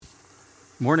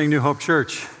Morning, New Hope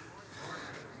Church.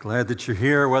 Glad that you're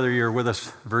here, whether you're with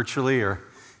us virtually or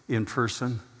in person.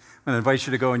 I'm going to invite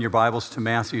you to go in your Bibles to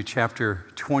Matthew chapter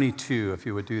 22, if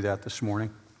you would do that this morning.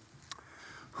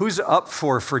 Who's up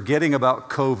for forgetting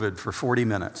about COVID for 40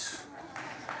 minutes?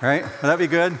 Right? Would that be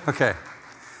good? Okay.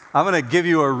 I'm going to give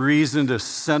you a reason to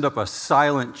send up a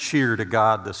silent cheer to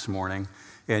God this morning,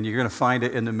 and you're going to find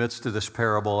it in the midst of this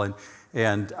parable.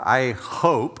 And I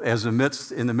hope, in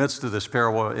the midst of this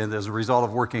parable, and as a result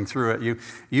of working through it,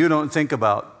 you don't think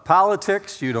about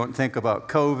politics, you don't think about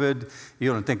COVID,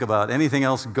 you don't think about anything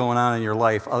else going on in your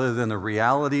life other than the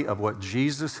reality of what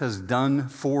Jesus has done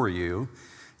for you.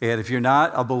 And if you're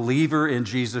not a believer in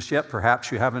Jesus yet,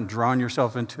 perhaps you haven't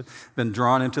been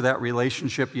drawn into that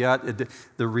relationship yet,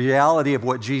 the reality of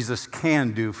what Jesus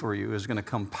can do for you is going to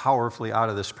come powerfully out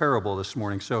of this parable this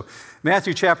morning. So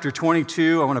Matthew chapter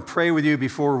 22, I want to pray with you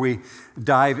before we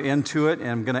dive into it, and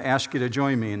I'm going to ask you to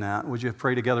join me in that. Would you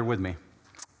pray together with me?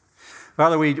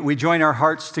 Father, we join our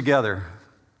hearts together,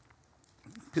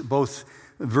 both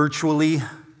virtually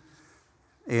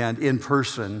and in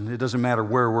person. It doesn't matter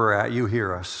where we're at, you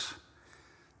hear us.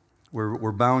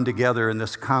 We're bound together in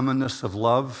this commonness of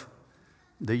love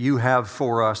that you have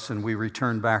for us, and we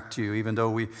return back to you. Even though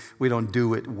we don't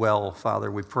do it well,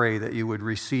 Father, we pray that you would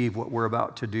receive what we're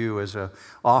about to do as an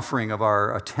offering of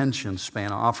our attention span,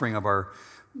 an offering of our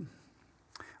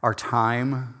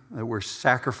time, that we're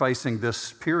sacrificing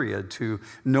this period to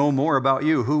know more about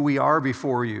you, who we are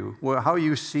before you, how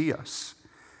you see us.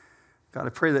 God, I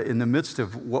pray that in the midst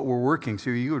of what we're working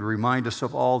through, you would remind us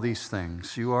of all these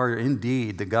things. You are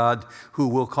indeed the God who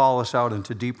will call us out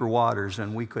into deeper waters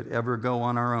than we could ever go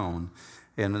on our own.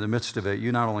 And in the midst of it,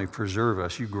 you not only preserve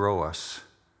us, you grow us.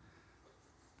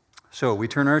 So we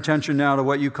turn our attention now to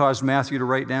what you caused Matthew to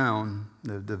write down,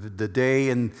 the day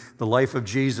in the life of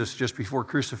Jesus just before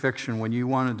crucifixion, when you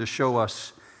wanted to show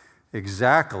us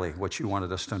exactly what you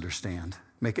wanted us to understand.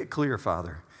 Make it clear,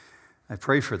 Father. I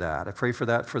pray for that. I pray for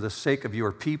that for the sake of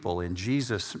your people in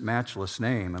Jesus' matchless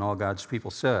name. And all God's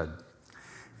people said,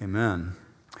 amen.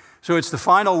 So it's the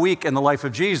final week in the life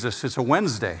of Jesus. It's a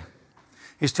Wednesday.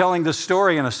 He's telling this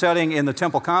story in a setting in the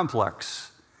temple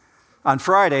complex. On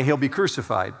Friday, he'll be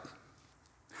crucified.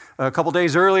 A couple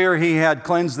days earlier, he had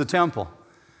cleansed the temple.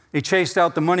 He chased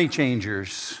out the money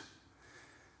changers.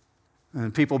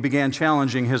 And people began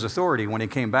challenging his authority when he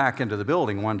came back into the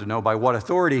building, wanted to know by what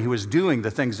authority he was doing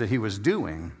the things that he was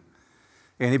doing.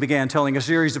 And he began telling a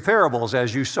series of parables,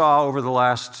 as you saw over the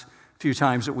last few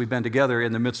times that we've been together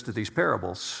in the midst of these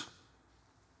parables.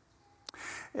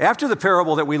 After the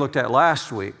parable that we looked at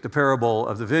last week, the parable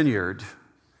of the vineyard,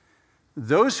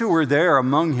 those who were there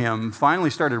among him finally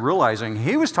started realizing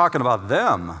he was talking about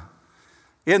them.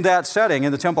 In that setting,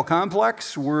 in the temple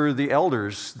complex, were the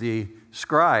elders, the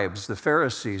scribes, the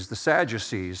Pharisees, the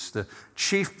Sadducees, the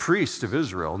chief priests of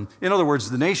Israel. In other words,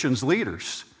 the nation's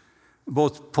leaders,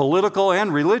 both political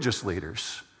and religious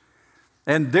leaders.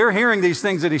 And they're hearing these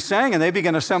things that he's saying, and they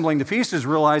begin assembling the pieces,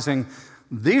 realizing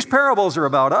these parables are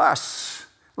about us.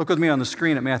 Look with me on the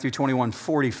screen at Matthew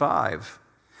 21:45.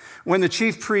 When the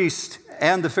chief priest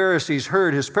and the Pharisees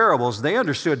heard his parables, they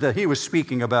understood that he was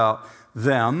speaking about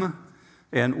them.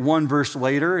 And one verse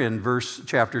later, in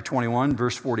chapter 21,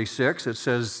 verse 46, it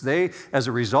says they, as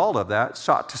a result of that,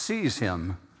 sought to seize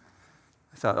him.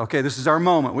 I thought, okay, this is our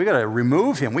moment. We got to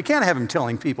remove him. We can't have him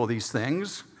telling people these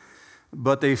things.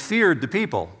 But they feared the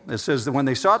people. It says that when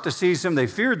they sought to seize him, they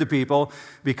feared the people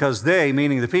because they,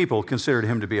 meaning the people, considered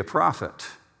him to be a prophet.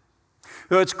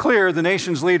 So it's clear the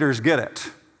nation's leaders get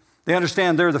it. They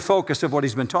understand they're the focus of what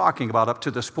he's been talking about up to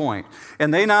this point.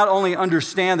 And they not only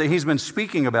understand that he's been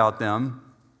speaking about them,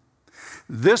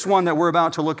 this one that we're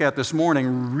about to look at this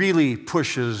morning really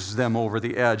pushes them over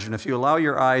the edge. And if you allow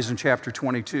your eyes in chapter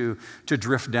 22 to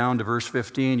drift down to verse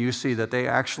 15, you see that they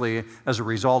actually, as a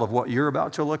result of what you're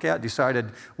about to look at,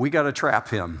 decided we got to trap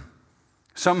him.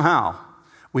 Somehow,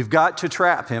 we've got to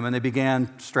trap him. And they began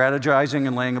strategizing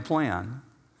and laying a plan.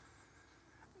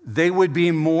 They would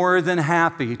be more than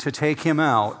happy to take him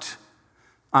out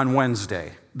on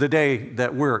Wednesday, the day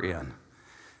that we're in.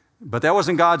 But that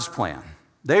wasn't God's plan.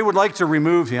 They would like to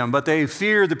remove him, but they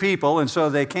fear the people, and so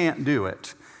they can't do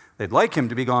it. They'd like him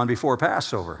to be gone before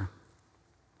Passover.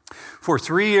 For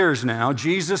 3 years now,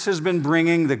 Jesus has been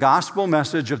bringing the gospel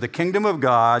message of the kingdom of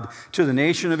God to the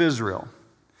nation of Israel.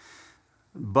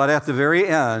 But at the very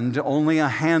end, only a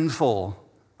handful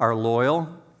are loyal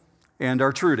and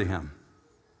are true to him.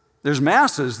 There's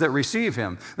masses that receive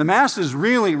him. The masses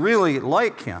really, really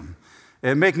like him.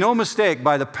 And make no mistake,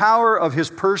 by the power of his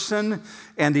person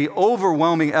and the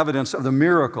overwhelming evidence of the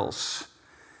miracles,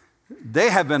 They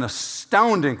have been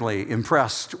astoundingly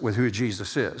impressed with who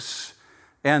Jesus is.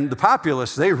 And the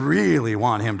populace, they really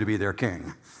want him to be their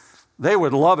king. They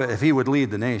would love it if he would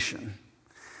lead the nation.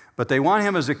 But they want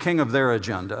him as a king of their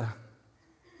agenda,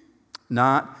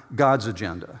 not God's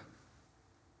agenda.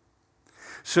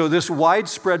 So this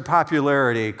widespread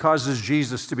popularity causes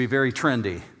Jesus to be very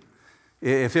trendy.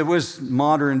 If it was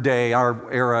modern day,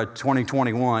 our era,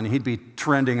 2021, he'd be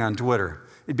trending on Twitter.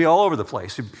 It'd be all over the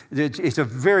place. It's a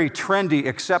very trendy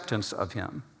acceptance of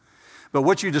him. But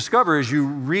what you discover as you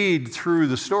read through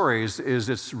the stories is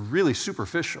it's really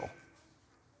superficial.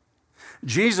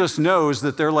 Jesus knows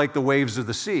that they're like the waves of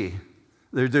the sea.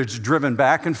 They're driven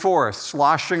back and forth,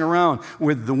 sloshing around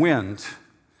with the wind.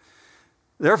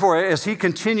 Therefore, as he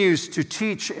continues to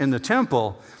teach in the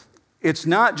temple, it's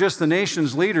not just the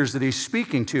nation's leaders that he's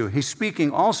speaking to. He's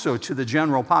speaking also to the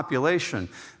general population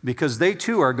because they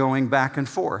too are going back and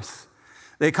forth.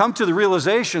 They come to the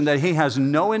realization that he has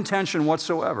no intention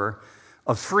whatsoever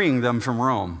of freeing them from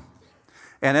Rome.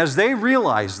 And as they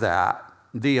realize that,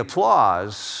 the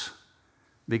applause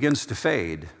begins to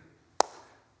fade.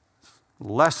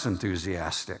 Less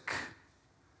enthusiastic.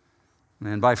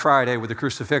 And by Friday, with the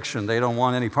crucifixion, they don't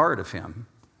want any part of him.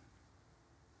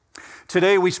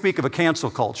 Today, we speak of a cancel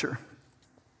culture.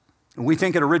 We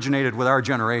think it originated with our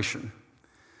generation.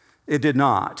 It did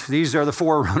not. These are the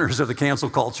forerunners of the cancel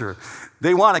culture.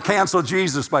 They want to cancel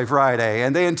Jesus by Friday,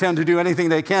 and they intend to do anything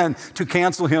they can to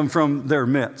cancel him from their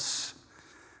midst.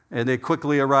 And they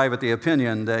quickly arrive at the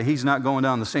opinion that he's not going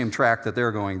down the same track that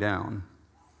they're going down.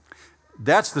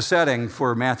 That's the setting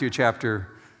for Matthew chapter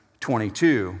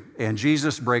 22, and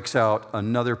Jesus breaks out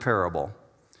another parable.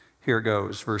 Here it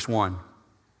goes, verse 1.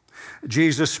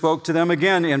 Jesus spoke to them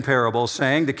again in parables,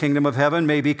 saying, "The kingdom of heaven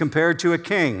may be compared to a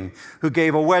king who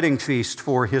gave a wedding feast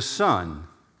for his son."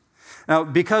 Now,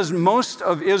 because most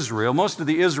of Israel, most of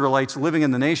the Israelites living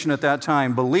in the nation at that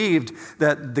time believed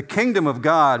that the kingdom of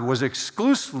God was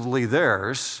exclusively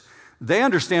theirs, they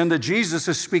understand that Jesus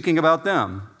is speaking about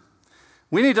them.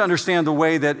 We need to understand the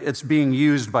way that it's being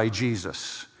used by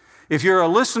Jesus. If you're a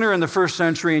listener in the first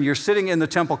century and you're sitting in the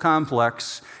temple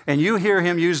complex and you hear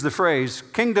him use the phrase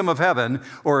kingdom of heaven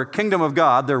or kingdom of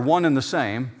God, they're one and the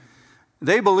same,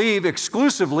 they believe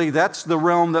exclusively that's the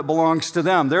realm that belongs to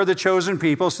them. They're the chosen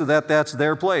people, so that's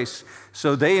their place.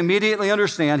 So they immediately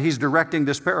understand he's directing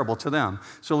this parable to them.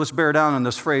 So let's bear down on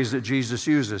this phrase that Jesus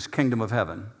uses, kingdom of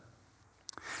heaven.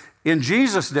 In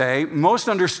Jesus' day, most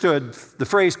understood the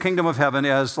phrase kingdom of heaven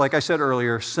as, like I said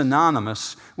earlier,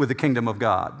 synonymous with the kingdom of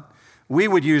God. We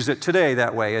would use it today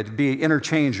that way. It'd be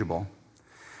interchangeable.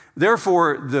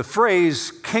 Therefore, the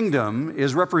phrase kingdom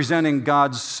is representing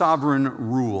God's sovereign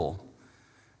rule.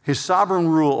 His sovereign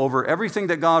rule over everything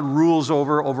that God rules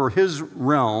over his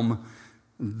realm,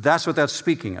 that's what that's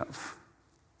speaking of.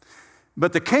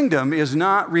 But the kingdom is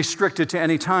not restricted to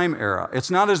any time era.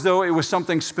 It's not as though it was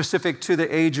something specific to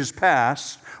the ages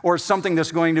past or something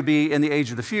that's going to be in the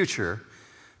age of the future.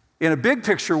 In a big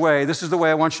picture way, this is the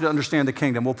way I want you to understand the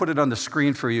kingdom. We'll put it on the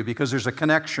screen for you because there's a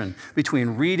connection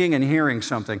between reading and hearing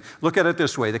something. Look at it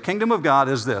this way. The kingdom of God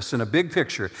is this, in a big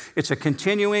picture. It's a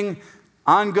continuing,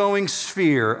 ongoing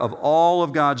sphere of all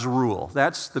of God's rule.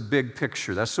 That's the big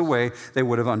picture. That's the way they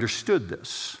would have understood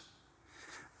this.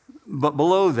 But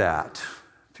below that,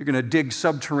 if you're going to dig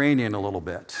subterranean a little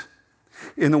bit,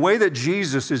 in the way that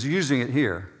Jesus is using it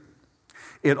here,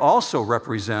 it also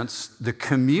represents the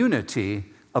community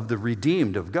of the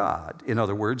redeemed of God. In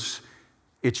other words,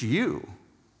 it's you.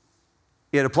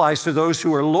 It applies to those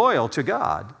who are loyal to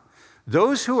God,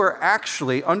 those who are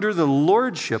actually under the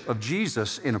lordship of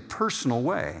Jesus in a personal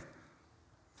way.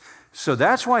 So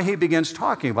that's why he begins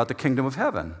talking about the kingdom of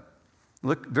heaven.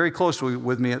 Look very closely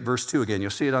with me at verse 2 again.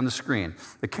 You'll see it on the screen.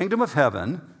 The kingdom of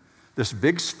heaven, this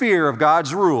big sphere of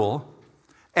God's rule,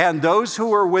 and those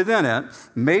who are within it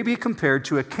may be compared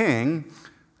to a king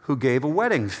who gave a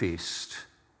wedding feast.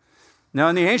 Now,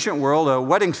 in the ancient world, a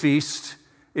wedding feast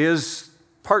is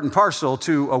part and parcel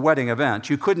to a wedding event.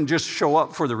 You couldn't just show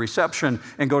up for the reception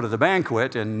and go to the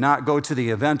banquet and not go to the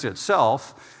event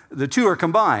itself. The two are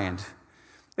combined.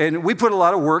 And we put a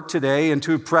lot of work today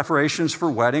into preparations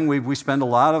for wedding. We spend a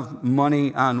lot of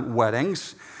money on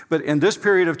weddings. But in this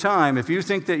period of time, if you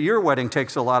think that your wedding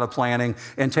takes a lot of planning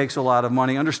and takes a lot of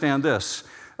money, understand this.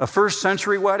 A first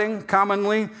century wedding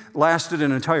commonly lasted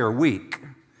an entire week.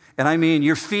 And I mean,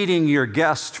 you're feeding your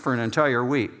guests for an entire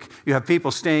week. You have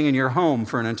people staying in your home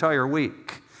for an entire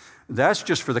week. That's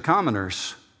just for the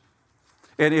commoners.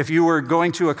 And if you were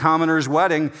going to a commoner's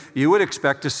wedding, you would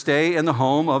expect to stay in the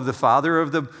home of the father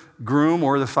of the groom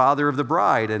or the father of the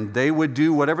bride, and they would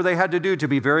do whatever they had to do to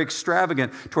be very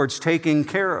extravagant towards taking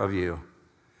care of you.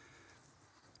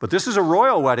 But this is a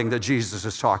royal wedding that Jesus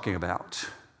is talking about.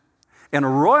 And a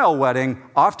royal wedding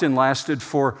often lasted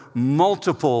for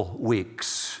multiple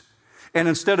weeks. And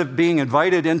instead of being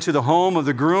invited into the home of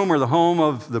the groom or the home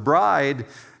of the bride,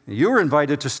 you were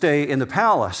invited to stay in the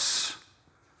palace.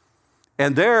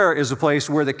 And there is a place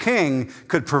where the king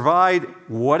could provide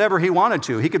whatever he wanted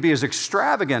to. He could be as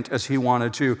extravagant as he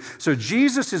wanted to. So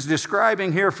Jesus is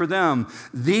describing here for them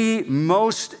the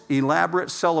most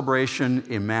elaborate celebration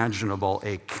imaginable,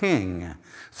 a king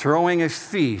throwing a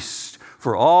feast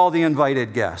for all the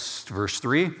invited guests. Verse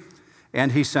 3,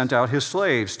 and he sent out his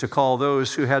slaves to call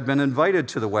those who had been invited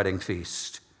to the wedding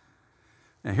feast.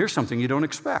 Now here's something you don't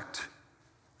expect.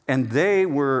 And they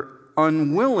were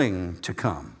unwilling to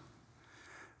come.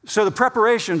 So the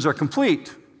preparations are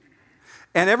complete.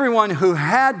 And everyone who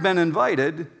had been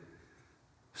invited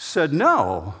said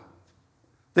no.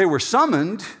 They were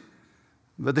summoned,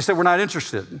 but they said, we're not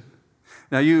interested.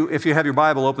 Now, if you have your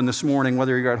Bible open this morning,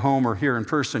 whether you're at home or here in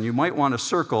person, you might want to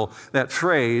circle that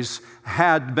phrase,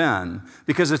 had been,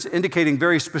 because it's indicating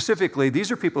very specifically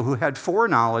these are people who had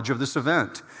foreknowledge of this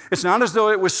event. It's not as though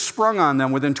it was sprung on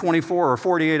them within 24 or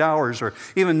 48 hours or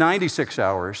even 96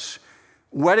 hours.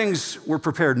 Weddings were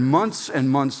prepared months and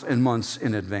months and months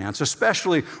in advance,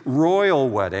 especially royal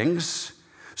weddings.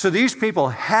 So these people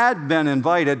had been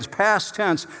invited, past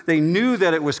tense, they knew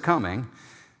that it was coming.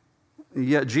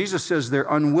 Yet Jesus says they're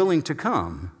unwilling to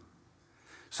come.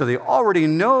 So they already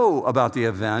know about the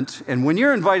event, and when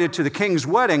you're invited to the king's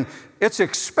wedding, it's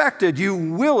expected you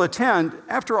will attend.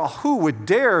 After all, who would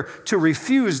dare to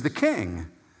refuse the king?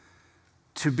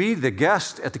 To be the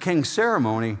guest at the king's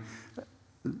ceremony,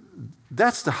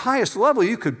 that's the highest level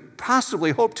you could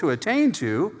possibly hope to attain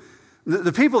to.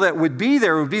 The people that would be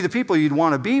there would be the people you'd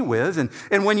want to be with,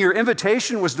 and when your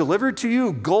invitation was delivered to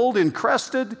you, gold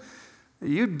encrusted,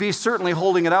 you'd be certainly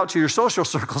holding it out to your social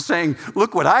circle saying,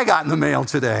 look what I got in the mail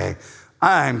today.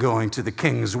 I'm going to the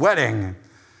king's wedding.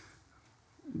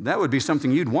 That would be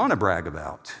something you'd want to brag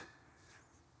about.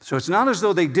 So it's not as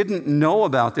though they didn't know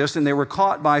about this and they were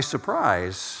caught by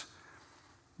surprise.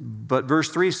 But verse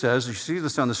 3 says, you see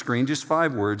this on the screen, just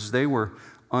 5 words, they were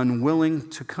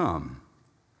unwilling to come.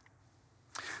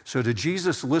 So to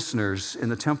Jesus' listeners in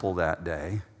the temple that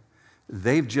day,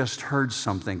 they've just heard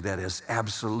something that is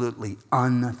absolutely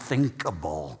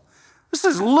unthinkable. This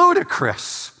is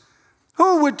ludicrous.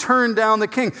 Who would turn down the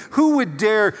king? Who would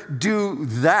dare do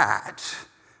that?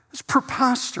 It's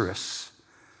preposterous.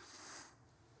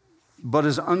 But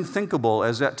as unthinkable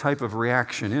as that type of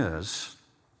reaction is,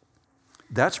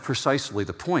 that's precisely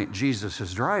the point Jesus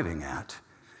is driving at.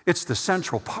 It's the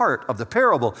central part of the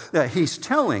parable that he's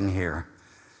telling here.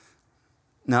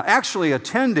 Now, actually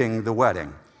attending the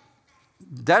wedding,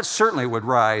 that certainly would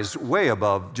rise way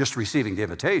above just receiving the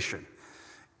invitation.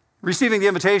 Receiving the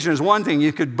invitation is one thing.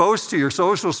 You could boast to your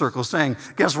social circle saying,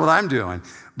 guess what I'm doing?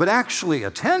 But actually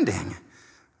attending,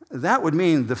 that would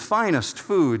mean the finest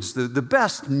foods, the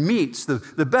best meats,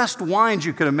 the best wines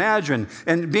you could imagine,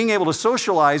 and being able to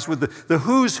socialize with the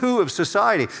who's who of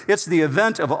society. It's the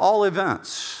event of all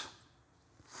events.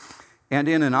 And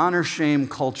in an honor-shame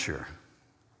culture,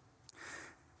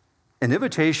 an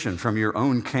invitation from your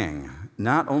own king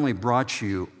not only brought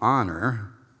you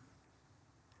honor,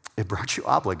 it brought you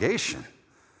obligation.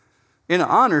 In an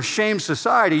honor-shame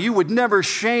society, you would never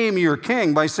shame your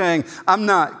king by saying, I'm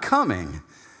not coming.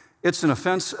 It's an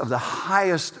offense of the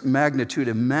highest magnitude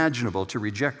imaginable to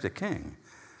reject the king.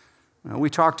 Now,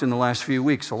 we talked in the last few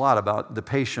weeks a lot about the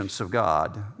patience of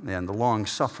God and the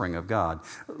long-suffering of God.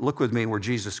 Look with me where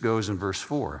Jesus goes in verse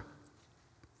 4.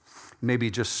 Maybe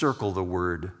just circle the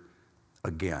word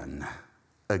again.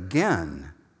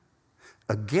 Again,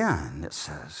 it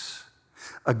says.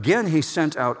 Again, he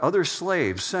sent out other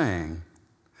slaves, saying,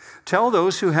 tell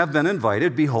those who have been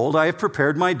invited, behold, I have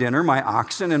prepared my dinner, my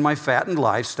oxen and my fattened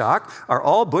livestock are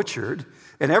all butchered,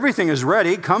 and everything is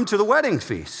ready. Come to the wedding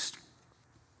feast.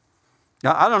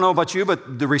 Now, I don't know about you,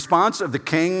 but the response of the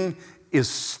king is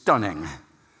stunning.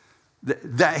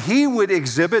 That he would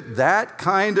exhibit that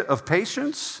kind of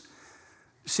patience.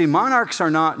 See, monarchs are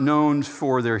not known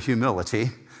for their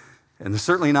humility, and they're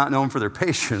certainly not known for their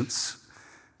patience,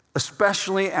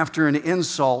 especially after an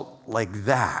insult like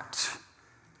that.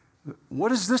 What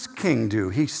does this king do?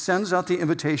 He sends out the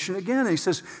invitation again, and he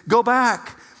says, go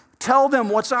back, tell them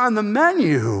what's on the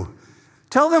menu.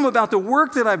 Tell them about the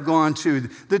work that I've gone to.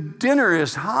 The dinner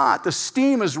is hot, the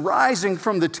steam is rising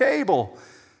from the table.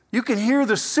 You can hear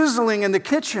the sizzling in the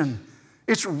kitchen.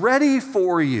 It's ready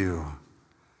for you.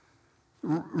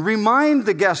 Remind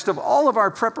the guest of all of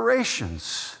our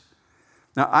preparations.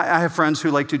 Now, I have friends who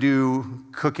like to do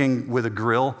cooking with a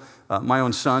grill. My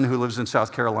own son, who lives in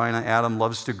South Carolina, Adam,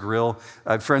 loves to grill.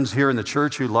 I have friends here in the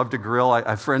church who love to grill. I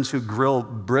have friends who grill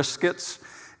briskets.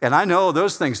 And I know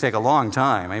those things take a long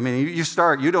time. I mean,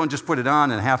 you don't just put it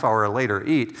on and a half hour later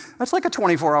eat. That's like a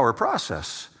 24-hour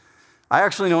process. I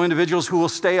actually know individuals who will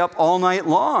stay up all night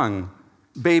long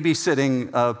babysitting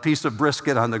a piece of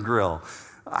brisket on the grill.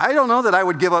 I don't know that I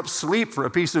would give up sleep for a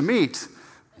piece of meat,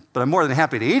 but I'm more than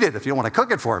happy to eat it if you want to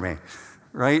cook it for me,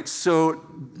 right? So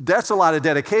that's a lot of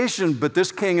dedication, but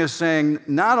this king is saying,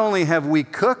 not only have we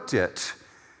cooked it,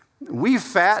 we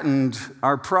fattened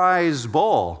our prize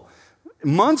bull.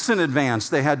 Months in advance,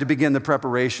 they had to begin the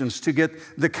preparations to get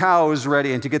the cows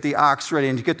ready and to get the ox ready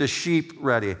and to get the sheep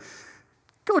ready.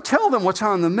 Go tell them what's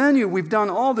on the menu. We've done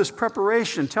all this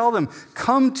preparation. Tell them,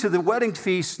 come to the wedding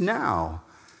feast now.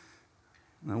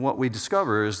 And what we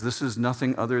discover is this is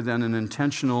nothing other than an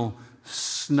intentional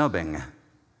snubbing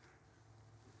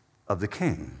of the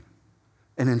king,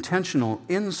 an intentional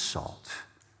insult.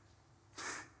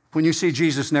 When you see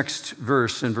Jesus' next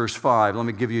verse in verse 5, let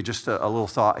me give you just a little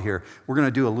thought here. We're going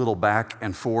to do a little back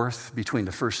and forth between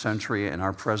the first century and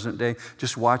our present day.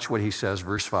 Just watch what he says,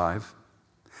 verse 5.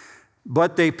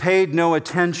 But they paid no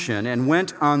attention and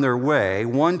went on their way,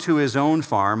 one to his own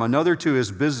farm, another to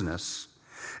his business.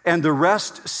 And the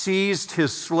rest seized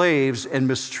his slaves and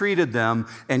mistreated them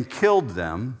and killed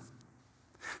them.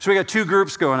 So we got two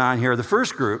groups going on here. The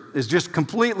first group is just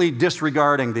completely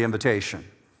disregarding the invitation.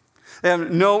 They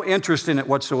have no interest in it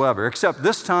whatsoever, except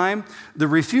this time the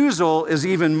refusal is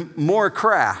even more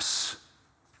crass.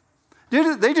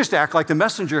 They just act like the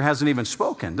messenger hasn't even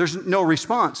spoken. There's no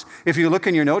response. If you look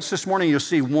in your notes this morning, you'll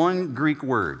see one Greek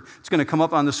word. It's going to come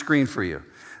up on the screen for you.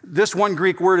 This one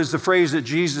Greek word is the phrase that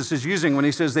Jesus is using when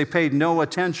he says they paid no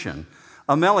attention.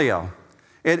 Amelio.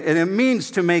 And it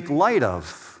means to make light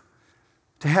of,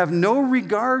 to have no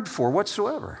regard for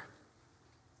whatsoever.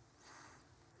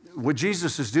 What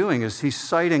Jesus is doing is he's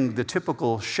citing the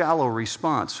typical shallow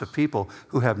response of people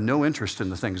who have no interest in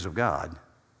the things of God.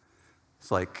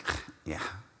 It's like, yeah,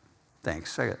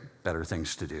 thanks, I got better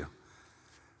things to do.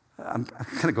 I'm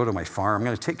going to go to my farm, I'm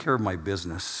going to take care of my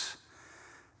business.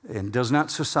 And does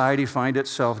not society find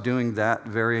itself doing that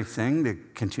very thing? They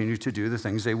continue to do the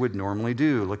things they would normally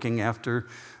do, looking after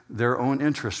their own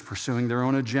interests, pursuing their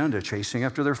own agenda, chasing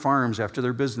after their farms, after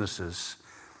their businesses.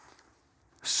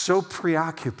 So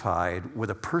preoccupied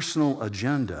with a personal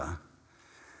agenda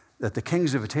that the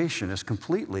king's invitation is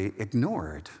completely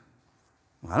ignored.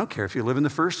 Well, I don't care if you live in the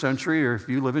first century or if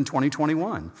you live in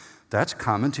 2021. That's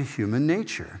common to human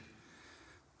nature.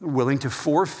 Willing to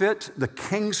forfeit the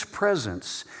king's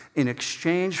presence in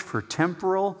exchange for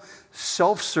temporal,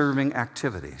 self-serving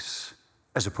activities,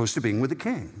 as opposed to being with the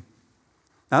king.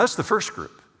 Now, that's the first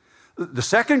group. The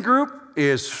second group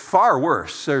is far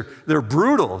worse. They're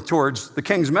brutal towards the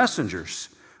king's messengers.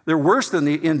 They're worse than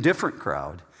the indifferent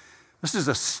crowd. This is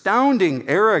astounding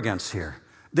arrogance here.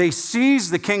 They seize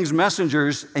the king's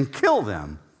messengers and kill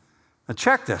them. Now,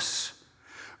 check this.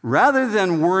 Rather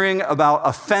than worrying about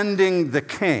offending the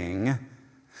king,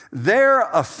 they're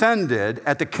offended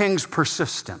at the king's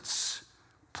persistence.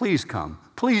 Please come,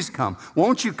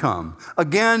 won't you come?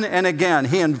 Again and again,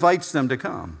 he invites them to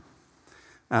come.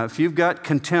 If you've got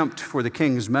contempt for the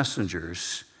king's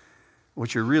messengers,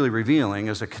 what you're really revealing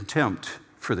is a contempt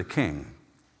for the king.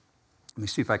 Let me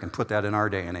see if I can put that in our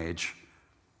day and age.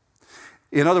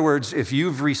 In other words, if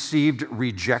you've received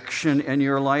rejection in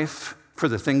your life for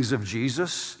the things of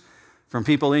Jesus, from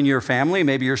people in your family,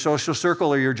 maybe your social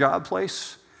circle or your job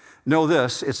place, know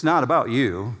this, it's not about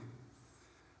you.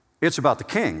 It's about the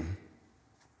king.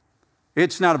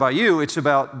 It's not about you, it's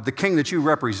about the king that you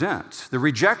represent. The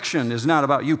rejection is not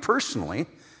about you personally.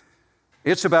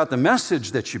 It's about the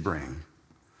message that you bring.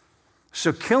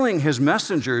 So killing his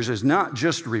messengers is not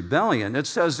just rebellion. It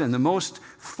says in the most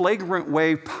flagrant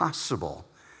way possible,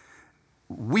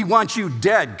 we want you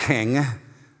dead, king.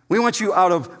 We want you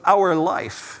out of our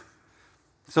life.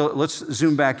 So let's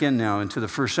zoom back in now into the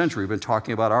first century. We've been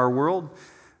talking about our world.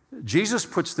 Jesus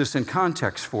puts this in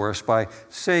context for us by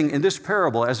saying in this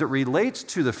parable, as it relates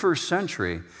to the first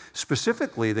century,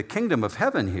 specifically the kingdom of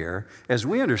heaven here, as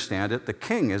we understand it, the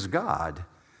king is God.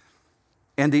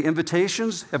 And the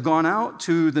invitations have gone out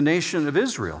to the nation of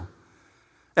Israel.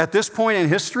 At this point in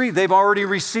history, they've already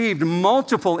received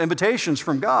multiple invitations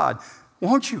from God.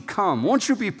 Won't you come? Won't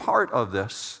you be part of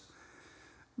this?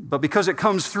 But because it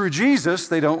comes through Jesus,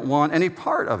 they don't want any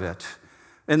part of it.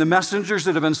 And the messengers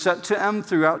that have been sent to them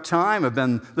throughout time have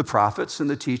been the prophets and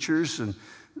the teachers and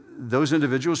those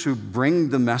individuals who bring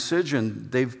the message,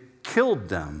 and they've killed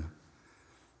them.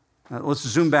 Let's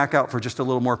zoom back out for just a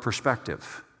little more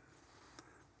perspective.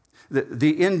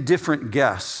 The indifferent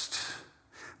guest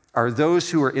are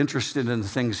those who are interested in the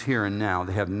things here and now.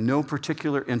 They have no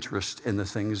particular interest in the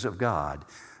things of God.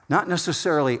 Not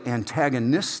necessarily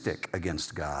antagonistic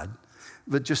against God,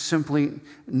 but just simply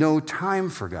no time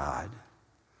for God.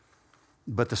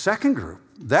 But the second group,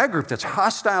 that group that's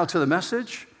hostile to the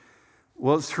message,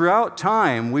 well, throughout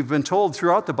time, we've been told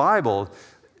throughout the Bible,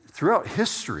 throughout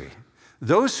history,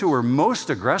 those who are most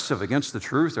aggressive against the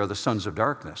truth are the sons of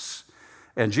darkness.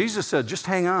 And Jesus said, just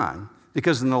hang on,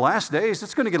 because in the last days,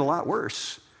 it's going to get a lot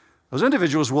worse. Those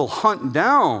individuals will hunt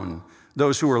down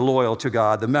those who are loyal to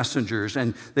God, the messengers,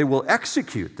 and they will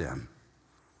execute them.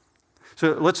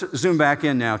 So let's zoom back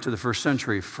in now to the first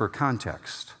century for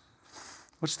context.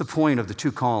 What's the point of the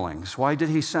two callings? Why did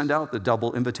he send out the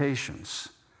double invitations?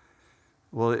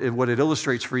 Well, what it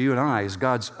illustrates for you and I is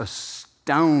God's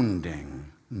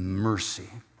astounding mercy,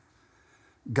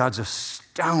 God's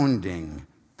astounding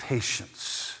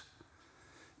patience.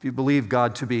 If you believe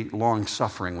God to be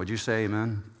long-suffering, would you say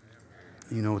amen?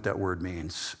 You know what that word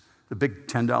means. The big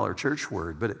 $10 church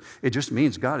word, but it just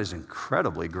means God is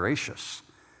incredibly gracious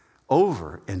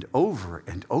over and over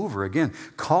and over again,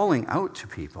 calling out to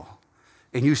people.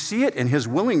 And you see it in his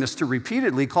willingness to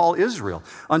repeatedly call Israel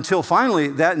until finally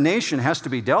that nation has to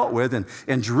be dealt with,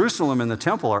 and Jerusalem and the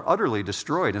temple are utterly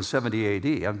destroyed in 70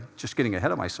 AD. I'm just getting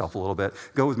ahead of myself a little bit.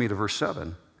 Go with me to verse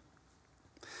 7.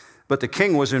 But the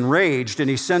king was enraged, and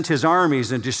he sent his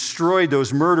armies and destroyed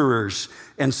those murderers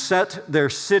and set their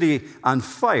city on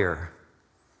fire.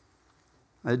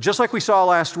 Just like we saw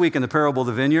last week in the parable of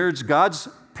the vineyards, God's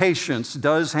patience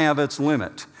does have its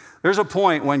limit. There's a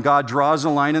point when God draws a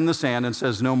line in the sand and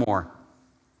says, no more.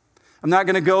 I'm not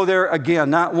going to go there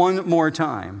again, not one more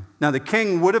time. Now, the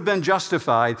king would have been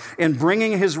justified in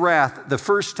bringing his wrath the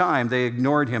first time they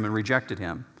ignored him and rejected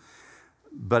him.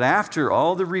 But after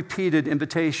all the repeated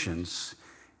invitations,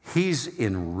 he's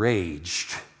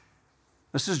enraged.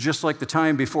 This is just like the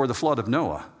time before the flood of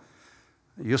Noah.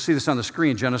 You'll see this on the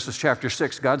screen, Genesis chapter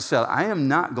 6. God said, I am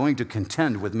not going to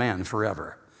contend with man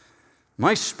forever.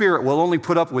 My spirit will only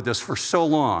put up with this for so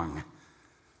long.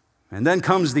 And then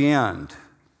comes the end.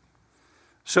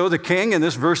 So the king in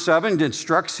this verse 7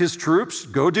 instructs his troops,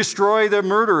 go destroy the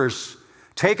murderers,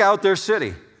 take out their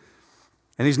city.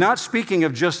 And he's not speaking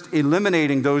of just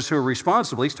eliminating those who are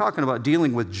responsible. He's talking about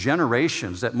dealing with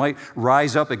generations that might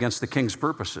rise up against the king's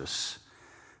purposes.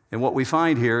 And what we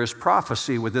find here is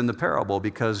prophecy within the parable,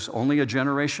 because only a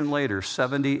generation later,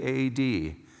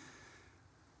 70 AD,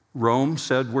 Rome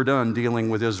said, we're done dealing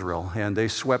with Israel. And they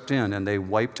swept in and they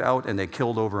wiped out and they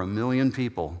killed over 1 million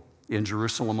people in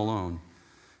Jerusalem alone.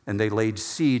 And they laid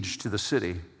siege to the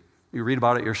city. You read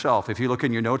about it yourself. If you look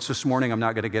in your notes this morning, I'm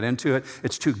not going to get into it.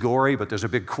 It's too gory, but there's a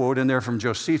big quote in there from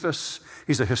Josephus.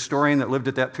 He's a historian that lived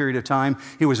at that period of time.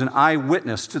 He was an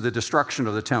eyewitness to the destruction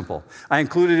of the temple. I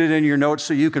included it in your notes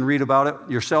so you can read about it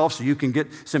yourself, so you can get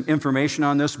some information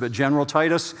on this. But General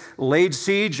Titus laid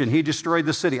siege and he destroyed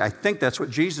the city. I think that's what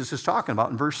Jesus is talking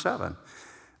about in verse 7.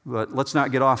 But let's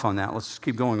not get off on that. Let's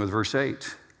keep going with verse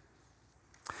 8.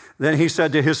 Then he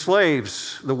said to his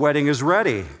slaves, the wedding is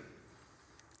ready,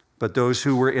 but those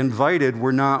who were invited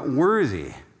were not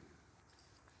worthy.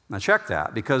 Now check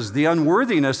that, because the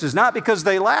unworthiness is not because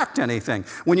they lacked anything.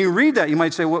 When you read that, you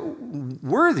might say, well,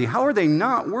 worthy? How are they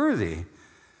not worthy?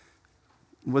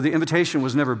 Well, the invitation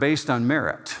was never based on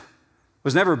merit. It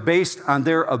was never based on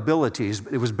their abilities.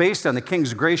 It was based on the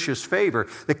king's gracious favor.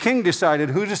 The king decided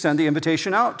who to send the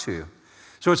invitation out to.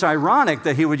 So it's ironic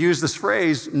that he would use this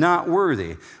phrase, not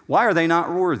worthy. Why are they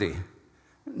not worthy?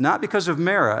 Not because of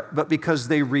merit, but because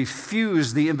they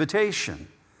refused the invitation.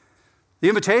 The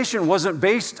invitation wasn't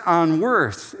based on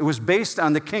worth. It was based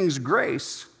on the king's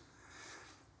grace.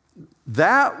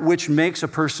 That which makes a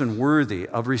person worthy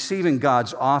of receiving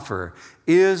God's offer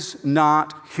is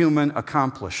not human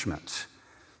accomplishment.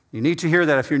 You need to hear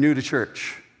that if you're new to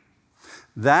church.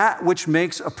 That which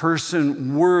makes a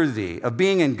person worthy of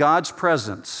being in God's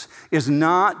presence is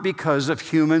not because of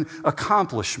human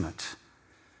accomplishment.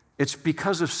 It's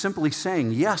because of simply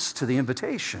saying yes to the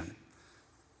invitation.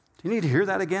 Do you need to hear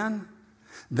that again?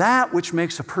 That which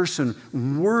makes a person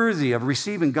worthy of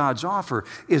receiving God's offer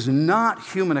is not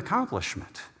human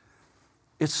accomplishment.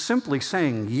 It's simply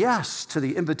saying yes to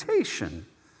the invitation.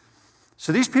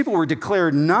 So these people were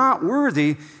declared not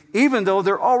worthy, even though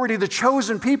they're already the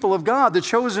chosen people of God, the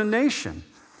chosen nation.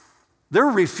 They're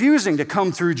refusing to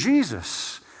come through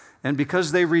Jesus. And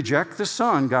because they reject the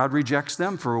Son, God rejects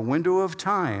them for a window of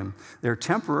time. They're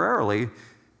temporarily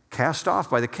cast off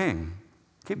by the king.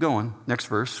 Keep going. Next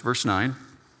verse, verse 9.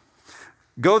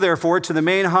 Go therefore to the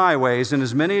main highways, and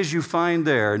as many as you find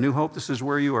there. New Hope, this is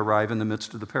where you arrive in the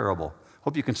midst of the parable.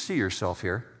 Hope you can see yourself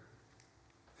here.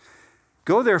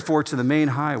 Go therefore to the main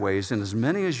highways, and as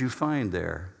many as you find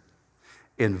there,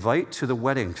 invite to the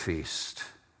wedding feast.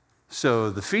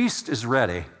 So the feast is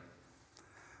ready,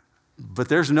 but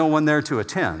there's no one there to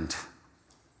attend.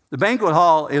 The banquet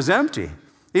hall is empty,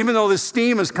 even though the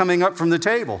steam is coming up from the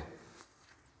table.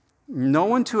 No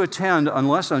one to attend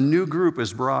unless a new group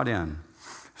is brought in.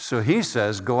 So he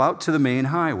says, go out to the main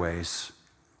highways.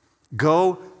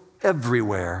 Go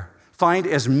everywhere. Find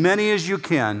as many as you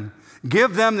can.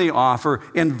 Give them the offer.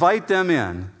 Invite them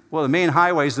in. Well, the main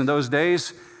highways in those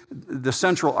days, the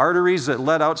central arteries that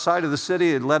led outside of the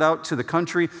city, it led out to the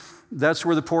country, that's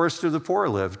where the poorest of the poor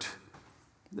lived.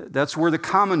 That's where the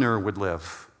commoner would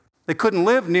live. They couldn't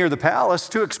live near the palace,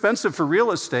 too expensive for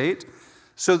real estate,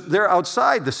 so they're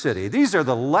outside the city. These are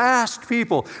the last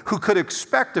people who could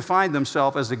expect to find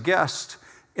themselves as a guest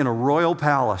in a royal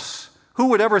palace. Who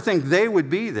would ever think they would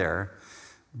be there?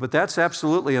 But that's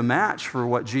absolutely a match for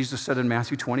what Jesus said in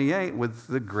Matthew 28 with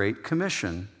the Great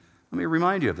Commission. Let me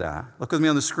remind you of that. Look with me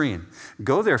on the screen.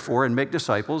 Go therefore and make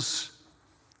disciples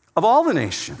of all the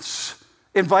nations.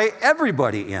 Invite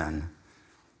everybody in.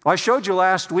 Well, I showed you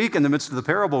last week in the midst of the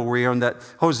parable that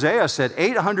Hosea said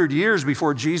 800 years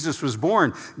before Jesus was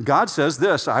born, God says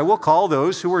this, I will call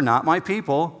those who are not my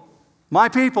people, my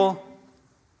people.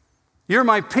 You're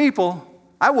my people.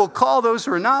 I will call those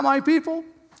who are not my people.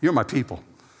 You're my people.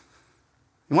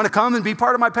 You want to come and be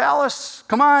part of my palace?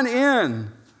 Come on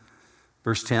in.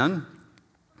 Verse 10,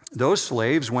 those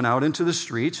slaves went out into the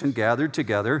streets and gathered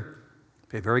together.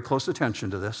 Pay very close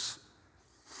attention to this.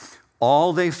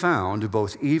 All they found,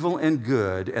 both evil and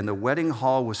good, and the wedding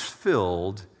hall was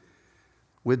filled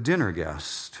with dinner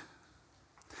guests.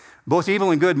 Both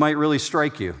evil and good might really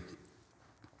strike you.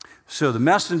 So the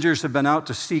messengers have been out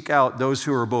to seek out those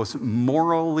who are both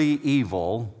morally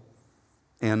evil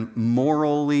and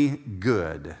morally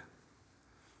good.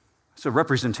 It's a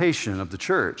representation of the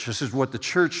church. This is what the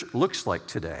church looks like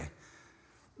today.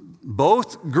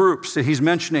 Both groups that he's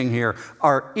mentioning here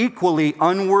are equally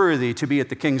unworthy to be at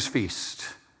the king's feast.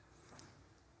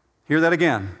 Hear that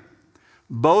again.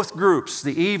 Both groups,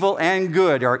 the evil and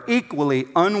good, are equally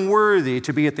unworthy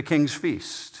to be at the king's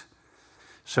feast.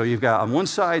 So you've got on one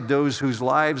side those whose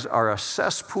lives are a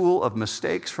cesspool of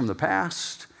mistakes from the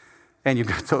past, and you've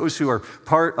got those who are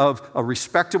part of a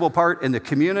respectable part in the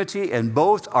community, and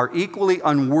both are equally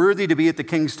unworthy to be at the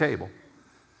king's table.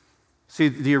 See,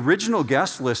 the original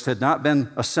guest list had not been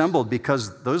assembled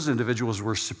because those individuals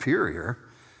were superior,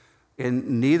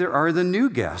 and neither are the new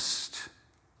guests.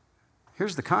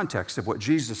 Here's the context of what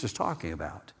Jesus is talking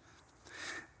about.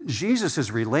 Jesus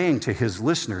is relaying to his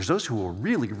listeners, those who will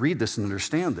really read this and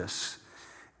understand this,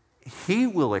 he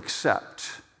will accept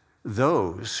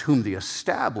those whom the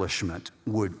establishment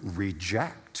would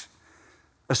reject,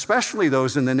 especially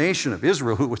those in the nation of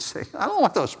Israel who would say, I don't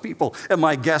want those people at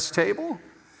my guest table.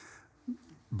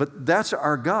 But that's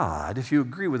our God. If you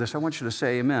agree with this, I want you to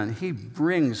say amen. He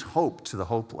brings hope to the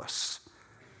hopeless,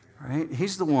 right?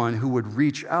 He's the one who would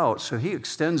reach out, so he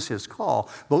extends his call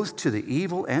both to the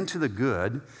evil and to the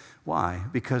good. Why?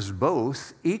 Because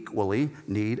both equally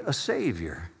need a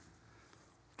Savior.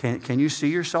 Can you see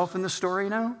yourself in the story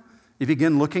now? You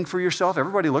begin looking for yourself.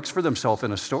 Everybody looks for themselves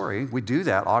in a story. We do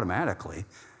that automatically.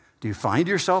 Do you find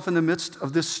yourself in the midst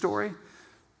of this story?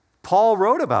 Paul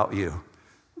wrote about you.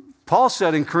 Paul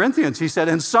said in Corinthians, he said,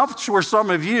 and such were some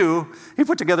of you. He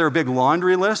put together a big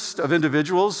laundry list of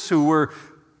individuals who were,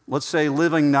 let's say,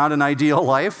 living not an ideal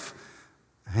life.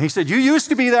 And he said, you used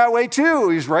to be that way too.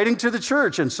 He's writing to the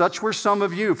church, and such were some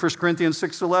of you, 1 Corinthians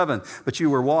 6:11. But you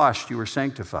were washed, you were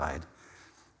sanctified.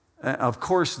 Of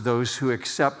course, those who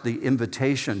accept the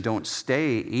invitation don't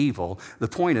stay evil. The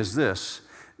point is this,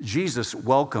 Jesus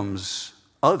welcomes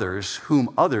others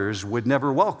whom others would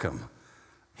never welcome.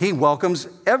 He welcomes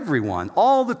everyone,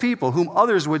 all the people whom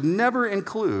others would never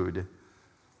include.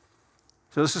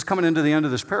 So this is coming into the end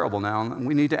of this parable now, and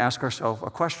we need to ask ourselves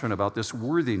a question about this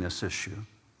worthiness issue.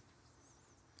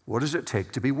 What does it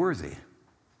take to be worthy?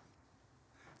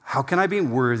 How can I be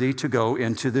worthy to go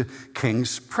into the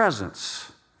king's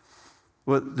presence?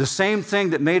 Well, the same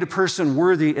thing that made a person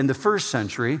worthy in the first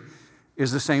century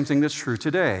is the same thing that's true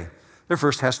today. There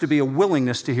first has to be a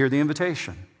willingness to hear the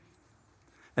invitation.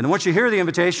 And once you hear the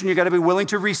invitation, you've got to be willing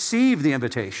to receive the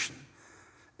invitation.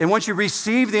 And once you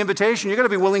receive the invitation, you've got to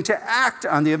be willing to act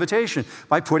on the invitation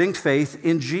by putting faith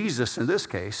in Jesus in this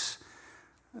case.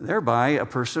 Thereby, a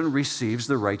person receives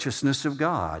the righteousness of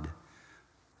God.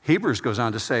 Hebrews goes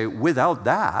on to say, without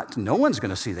that, no one's going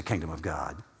to see the kingdom of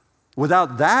God.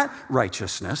 Without that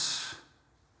righteousness,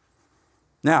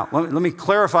 Now, let me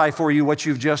clarify for you what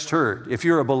you've just heard. If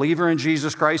you're a believer in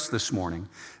Jesus Christ this morning,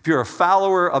 if you're a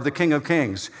follower of the King of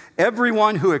Kings,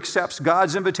 everyone who accepts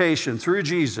God's invitation through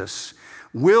Jesus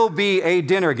will be a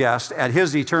dinner guest at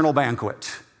his eternal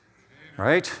banquet,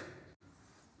 right?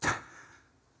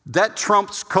 That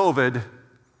trumps COVID.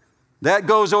 That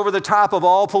goes over the top of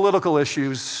all political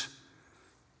issues.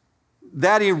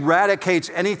 That eradicates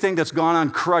anything that's gone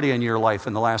on cruddy in your life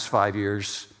in the last 5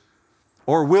 years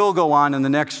or will go on in the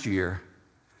next year.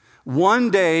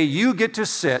 One day you get to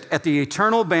sit at the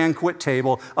eternal banquet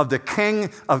table of the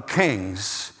King of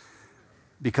Kings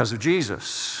because of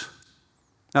Jesus.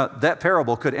 Now, that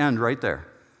parable could end right there,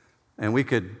 and we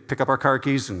could pick up our car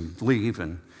keys and leave,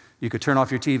 and you could turn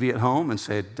off your TV at home and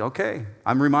say, okay,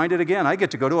 I'm reminded again, I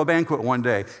get to go to a banquet one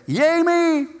day. Yay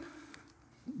me!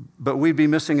 But we'd be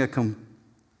missing a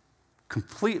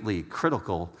completely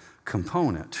critical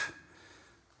component.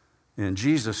 And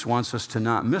Jesus wants us to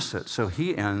not miss it, so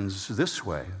he ends this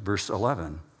way, verse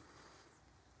 11.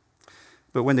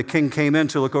 But when the king came in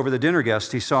to look over the dinner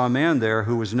guest, he saw a man there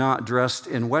who was not dressed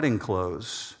in wedding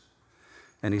clothes.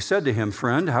 And he said to him,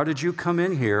 "Friend, how did you come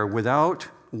in here without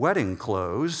wedding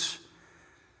clothes?"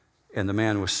 And the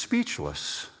man was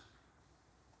speechless.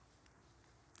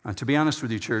 And to be honest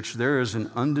with you, church, there is an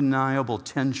undeniable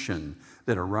tension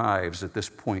that arrives at this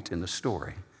point in the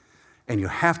story, and you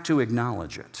have to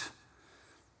acknowledge it.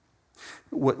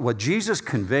 What Jesus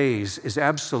conveys is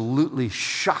absolutely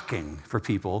shocking for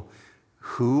people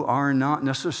who are not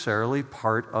necessarily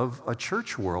part of a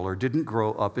church world or didn't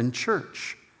grow up in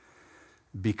church,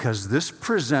 because this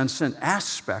presents an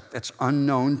aspect that's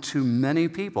unknown to many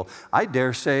people. I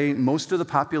dare say most of the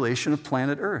population of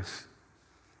planet Earth.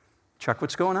 Check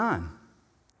what's going on.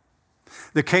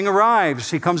 The king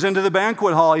arrives. He comes into the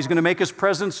banquet hall. He's going to make his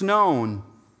presence known.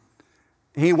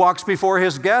 He walks before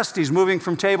his guest. He's moving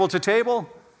from table to table.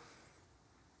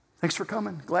 Thanks for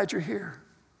coming. Glad you're here.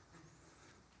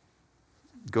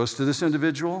 Goes to this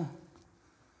individual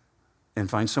and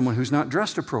finds someone who's not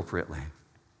dressed appropriately.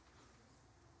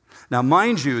 Now,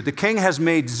 mind you, the king has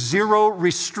made zero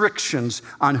restrictions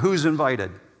on who's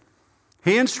invited.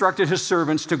 He instructed his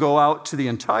servants to go out to the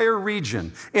entire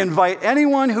region, invite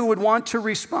anyone who would want to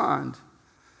respond.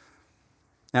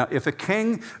 Now, if a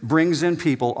king brings in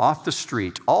people off the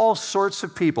street, all sorts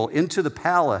of people into the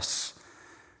palace,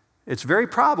 it's very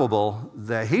probable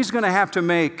that he's going to have to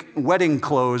make wedding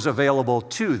clothes available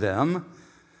to them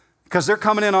because they're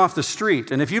coming in off the street.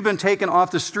 And if you've been taken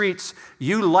off the streets,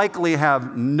 you likely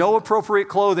have no appropriate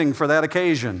clothing for that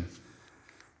occasion.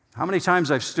 How many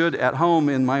times I've stood at home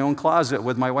in my own closet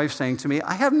with my wife saying to me,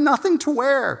 "I have nothing to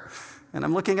wear." And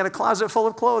I'm looking at a closet full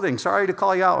of clothing. Sorry to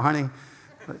call you out, honey.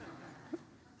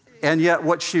 And yet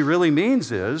what she really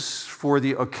means is, for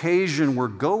the occasion we're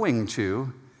going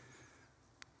to,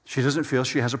 she doesn't feel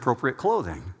she has appropriate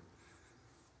clothing.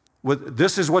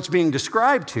 This is what's being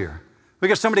described here. We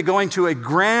got somebody going to a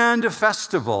grand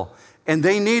festival, and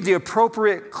they need the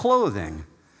appropriate clothing.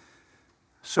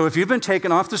 So if you've been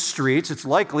taken off the streets, it's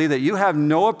likely that you have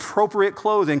no appropriate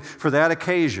clothing for that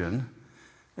occasion.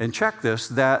 And check this,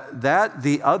 that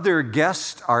the other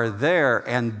guests are there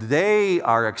and they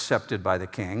are accepted by the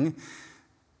king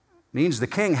means the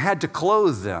king had to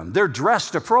clothe them. They're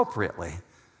dressed appropriately.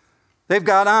 They've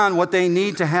got on what they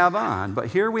need to have on. But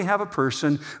here we have a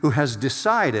person who has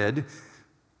decided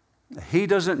he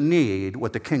doesn't need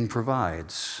what the king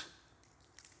provides.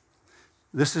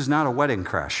 This is not a wedding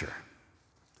crasher.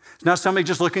 It's not somebody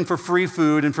just looking for free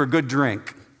food and for good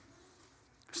drink.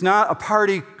 It's not a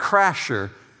party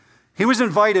crasher. He was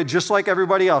invited just like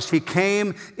everybody else. He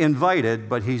came invited,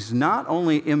 but he's not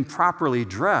only improperly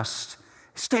dressed,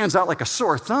 he stands out like a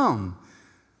sore thumb.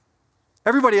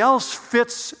 Everybody else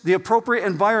fits the appropriate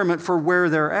environment for where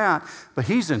they're at, but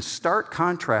he's in stark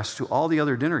contrast to all the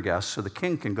other dinner guests, so the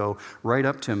king can go right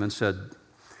up to him and said,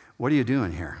 "What are you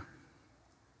doing here?"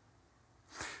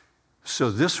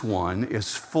 So this one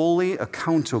is fully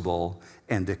accountable,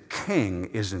 and the king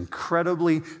is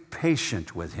incredibly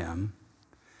patient with him,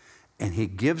 and he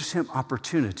gives him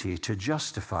opportunity to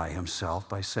justify himself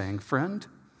by saying, "Friend,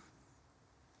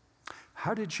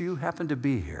 how did you happen to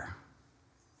be here?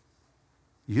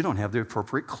 You don't have the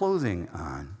appropriate clothing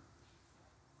on."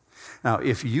 Now,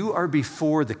 if you are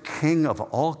before the King of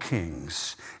all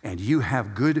kings and you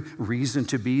have good reason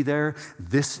to be there,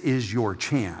 this is your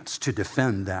chance to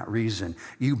defend that reason.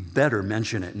 You better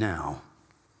mention it now.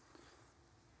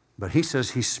 But he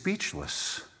says he's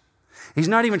speechless. He's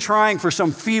not even trying for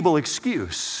some feeble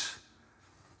excuse.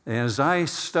 As I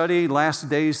study last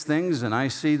days things and I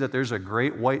see that there's a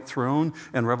great white throne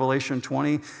in Revelation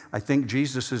 20, I think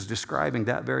Jesus is describing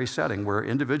that very setting where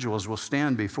individuals will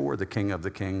stand before the King of the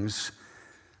Kings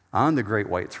on the great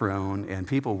white throne, and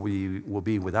people will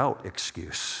be without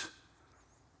excuse.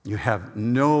 You have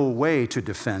no way to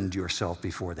defend yourself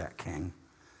before that king.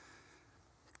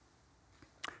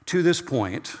 To this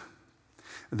point,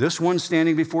 this one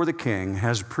standing before the king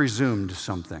has presumed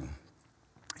something.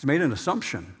 He's made an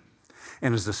assumption.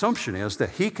 And his assumption is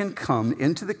that he can come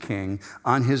into the king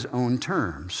on his own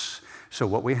terms. So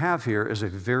what we have here is a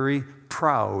very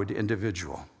proud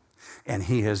individual. And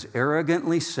he has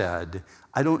arrogantly said,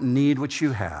 I don't need what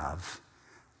you have.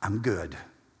 I'm good.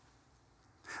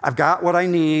 I've got what I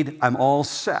need. I'm all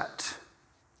set.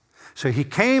 So he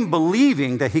came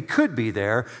believing that he could be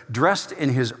there, dressed in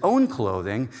his own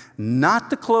clothing, not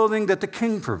the clothing that the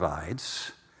king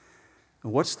provides.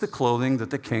 What's the clothing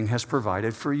that the king has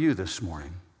provided for you this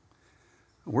morning?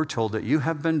 We're told that you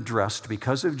have been dressed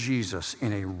because of Jesus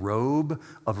in a robe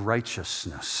of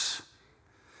righteousness.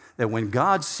 That when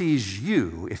God sees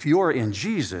you, if you're in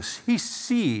Jesus, he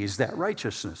sees that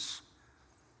righteousness.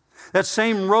 That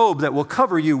same robe that will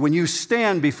cover you when you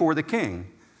stand before the king.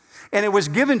 And it was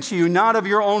given to you not of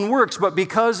your own works, but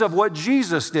because of what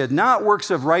Jesus did, not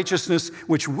works of righteousness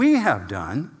which we have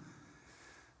done.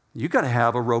 You've got to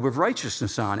have a robe of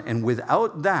righteousness on. And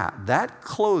without that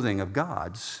clothing of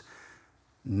God's,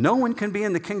 no one can be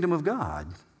in the kingdom of God.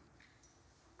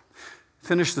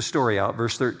 Finish the story out,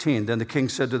 verse 13. Then the king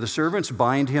said to the servants,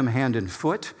 bind him hand and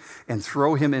foot and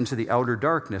throw him into the outer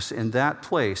darkness. In that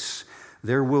place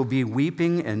there will be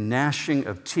weeping and gnashing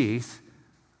of teeth.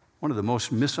 One of the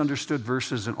most misunderstood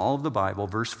verses in all of the Bible,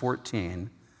 verse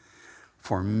 14.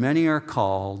 For many are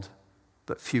called,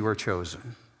 but few are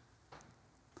chosen.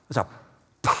 It's a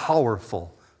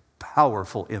powerful,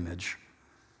 powerful image.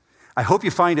 I hope you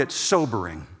find it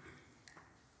sobering.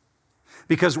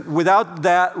 Because without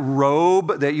that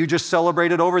robe that you just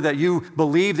celebrated over, that you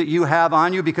believe that you have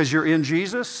on you because you're in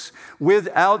Jesus,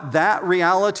 without that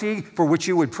reality for which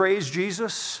you would praise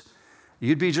Jesus,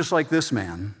 you'd be just like this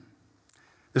man,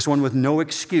 this one with no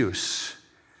excuse,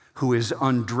 who is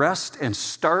undressed and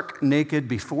stark naked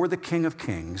before the King of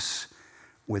Kings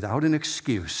without an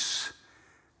excuse,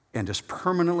 and is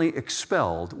permanently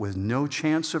expelled with no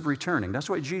chance of returning. That's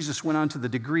why Jesus went on to the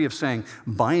degree of saying,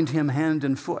 bind him hand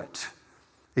and foot.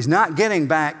 He's not getting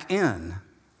back in.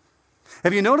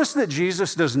 Have you noticed that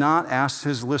Jesus does not ask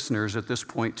his listeners at this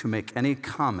point to make any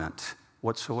comment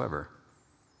whatsoever?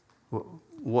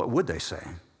 What would they say?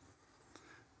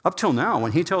 Up till now,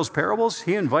 when he tells parables,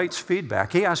 he invites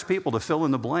feedback. He asks people to fill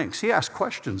in the blanks. He asks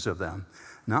questions of them.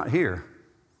 Not here.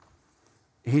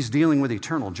 He's dealing with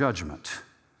eternal judgment.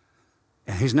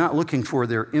 And he's not looking for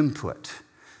their input.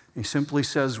 He simply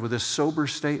says with this sober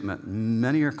statement,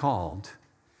 many are called,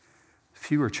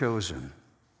 few are chosen.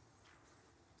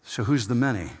 So who's the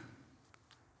many?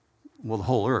 Well, the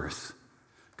whole earth.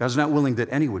 God's not willing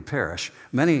that any would perish.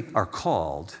 Many are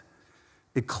called.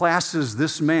 It classes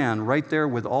this man right there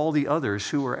with all the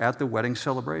others who were at the wedding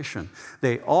celebration.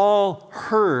 They all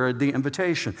heard the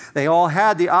invitation. They all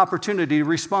had the opportunity to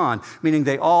respond, meaning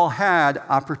they all had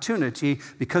opportunity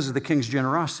because of the king's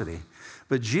generosity.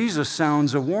 But Jesus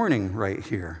sounds a warning right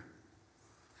here.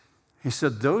 He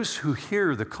said, those who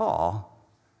hear the call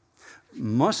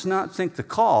must not think the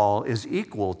call is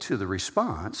equal to the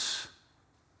response.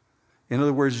 In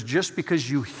other words, just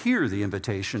because you hear the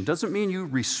invitation doesn't mean you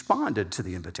responded to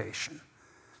the invitation.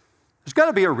 There's got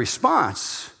to be a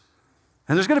response,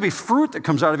 and there's got to be fruit that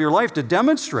comes out of your life to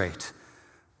demonstrate.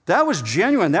 That was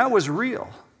genuine, that was real.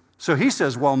 So he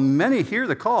says, while many hear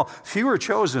the call, few are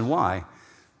chosen. Why?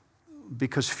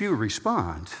 Because few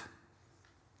respond.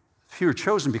 Few are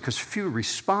chosen because few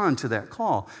respond to that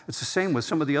call. It's the same with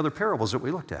some of the other parables that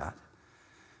we looked at.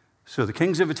 So the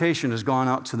king's invitation has gone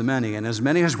out to the many, and as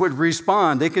many as would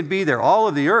respond, they could be there, all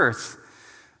of the earth.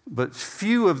 But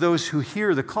few of those who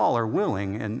hear the call are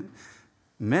willing, and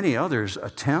many others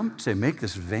they make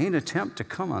this vain attempt to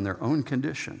come on their own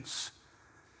conditions.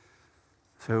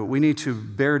 So we need to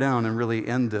bear down and really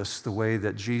end this the way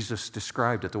that Jesus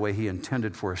described it, the way he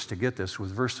intended for us to get this.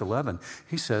 With verse 11,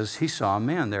 he says he saw a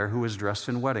man there who was dressed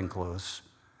in wedding clothes.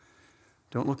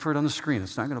 Don't look for it on the screen.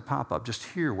 It's not going to pop up. Just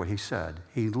hear what he said.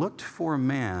 He looked for a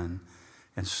man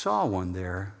and saw one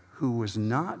there who was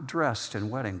not dressed in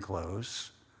wedding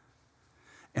clothes.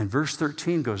 And verse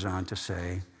 13 goes on to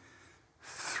say,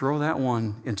 throw that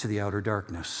one into the outer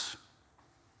darkness.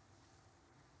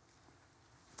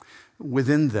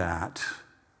 Within that,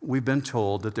 we've been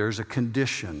told that there's a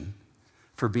condition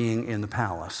for being in the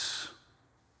palace.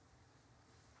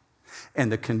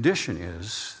 And the condition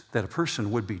is that a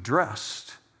person would be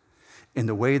dressed in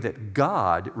the way that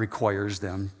God requires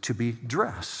them to be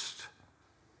dressed.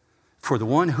 For the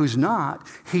one who's not,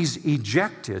 he's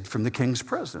ejected from the king's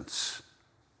presence.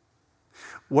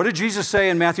 What did Jesus say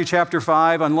in Matthew chapter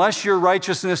 5? Unless your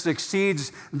righteousness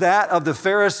exceeds that of the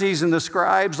Pharisees and the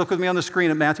scribes, look with me on the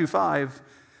screen at Matthew 5,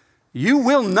 you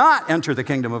will not enter the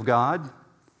kingdom of God.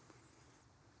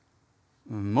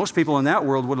 Most people in that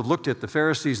world would have looked at the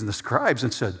Pharisees and the scribes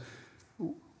and said,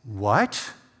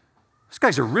 what? These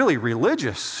guys are really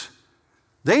religious.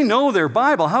 They know their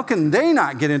Bible. How can they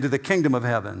not get into the kingdom of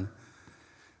heaven?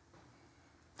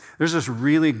 There's this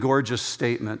really gorgeous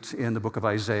statement in the book of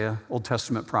Isaiah, Old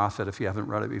Testament prophet, if you haven't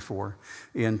read it before.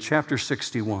 In chapter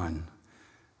 61,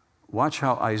 watch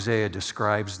how Isaiah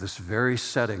describes this very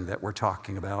setting that we're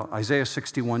talking about. Isaiah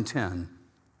 61:10.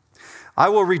 I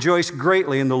will rejoice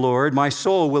greatly in the Lord. My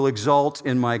soul will exult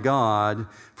in my God,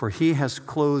 for he has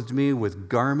clothed me with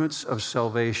garments of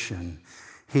salvation.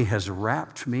 He has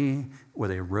wrapped me with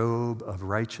a robe of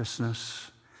righteousness.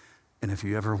 And if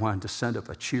you ever wanted to send up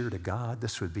a cheer to God,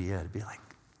 this would be it. It'd be like,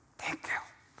 thank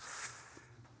you.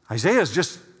 Isaiah is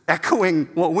just echoing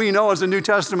what we know as a New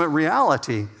Testament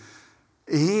reality.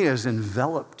 He has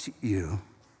enveloped you,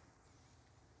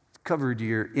 covered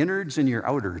your innards and your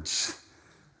outards.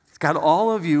 He's got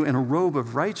all of you in a robe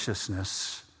of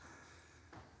righteousness.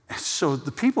 So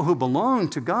the people who belong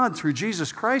to God through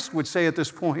Jesus Christ would say at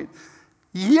this point,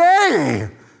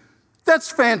 yay, that's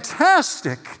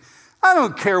fantastic. I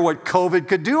don't care what COVID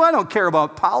could do. I don't care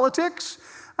about politics.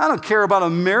 I don't care about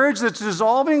a marriage that's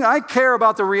dissolving. I care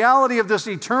about the reality of this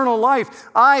eternal life.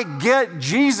 I get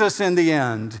Jesus in the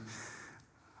end.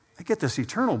 I get this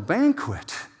eternal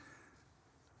banquet.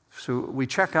 So we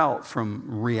check out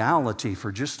from reality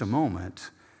for just a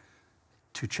moment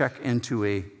to check into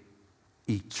an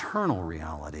eternal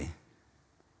reality.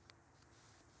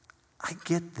 I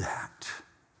get that.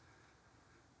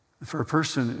 For a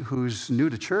person who's new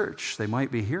to church, they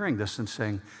might be hearing this and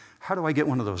saying, how do I get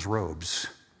one of those robes?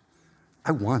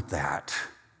 I want that.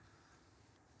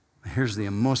 Here's the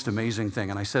most amazing thing,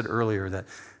 and I said earlier that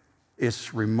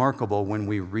it's remarkable when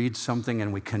we read something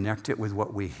and we connect it with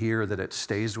what we hear, that it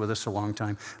stays with us a long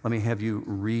time. Let me have you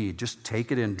read, just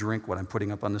take it and drink what I'm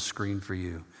putting up on the screen for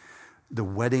you. The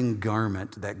wedding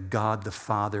garment that God the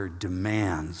Father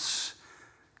demands,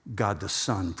 God the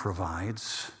Son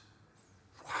provides.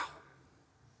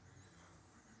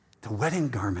 The wedding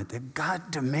garment that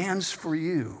God demands for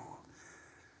you,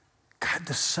 God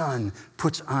the Son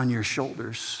puts on your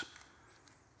shoulders.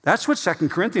 That's what 2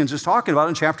 Corinthians is talking about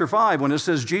in chapter 5 when it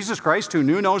says, Jesus Christ, who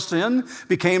knew no sin,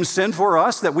 became sin for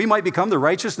us that we might become the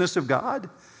righteousness of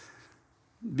God.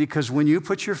 Because when you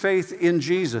put your faith in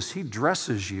Jesus, he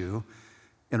dresses you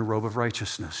in a robe of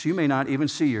righteousness. You may not even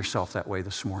see yourself that way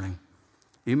this morning.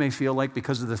 You may feel like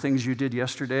because of the things you did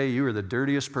yesterday, you are the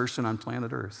dirtiest person on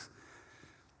planet Earth.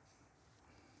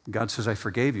 God says, I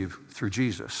forgave you through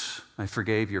Jesus. I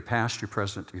forgave your past, your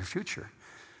present, your future.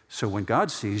 So when God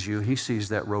sees you, he sees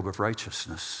that robe of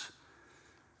righteousness.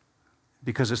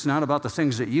 Because it's not about the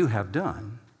things that you have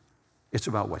done. It's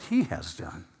about what he has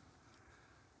done.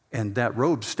 And that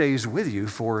robe stays with you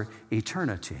for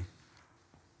eternity.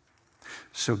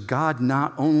 So God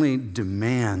not only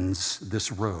demands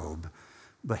this robe,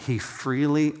 but he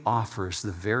freely offers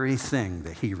the very thing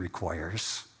that he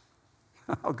requires.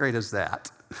 How great is that?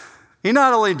 He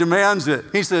not only demands it,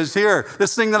 he says, here,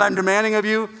 this thing that I'm demanding of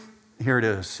you, here it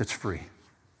is, it's free.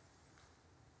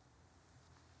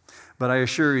 But I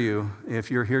assure you, if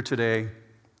you're here today,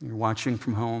 you're watching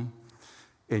from home,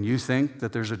 and you think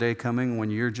that there's a day coming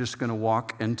when you're just going to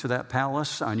walk into that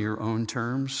palace on your own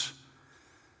terms,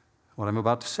 what I'm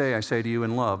about to say, I say to you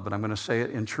in love, but I'm going to say it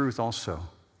in truth also.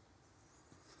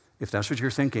 If that's what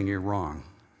you're thinking, you're wrong.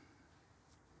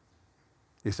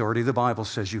 The authority of the Bible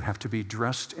says you have to be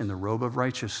dressed in the robe of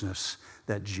righteousness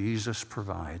that Jesus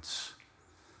provides.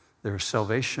 There is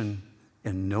salvation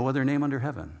in no other name under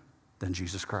heaven than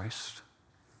Jesus Christ.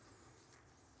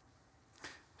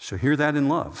 So hear that in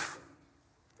love,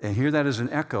 and hear that as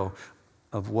an echo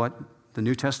of what the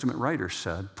New Testament writers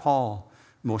said. Paul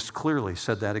most clearly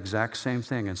said that exact same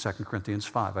thing in 2 Corinthians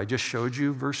 5. I just showed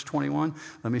you verse 21.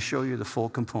 Let me show you the full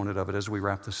component of it as we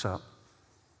wrap this up.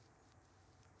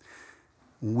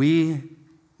 We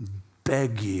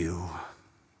beg you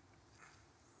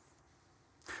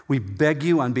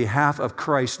on behalf of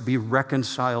Christ, be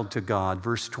reconciled to God.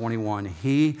 Verse 21,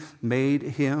 he made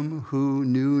him who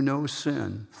knew no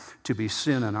sin to be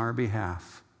sin on our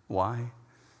behalf. Why?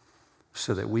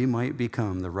 So that we might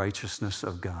become the righteousness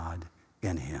of God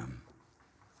in him.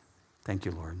 Thank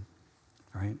you, Lord.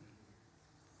 All right?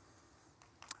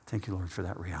 Thank you, Lord, for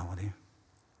that reality.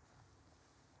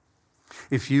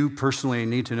 If you personally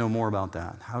need to know more about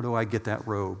that, how do I get that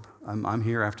robe? I'm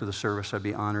here after the service. I'd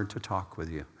be honored to talk with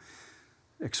you.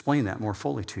 Explain that more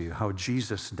fully to you, how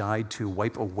Jesus died to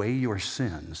wipe away your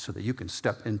sins so that you can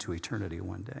step into eternity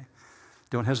one day.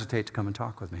 Don't hesitate to come and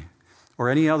talk with me. Or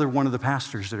any other one of the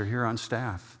pastors that are here on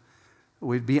staff.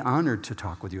 We'd be honored to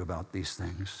talk with you about these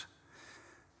things.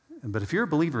 But if you're a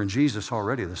believer in Jesus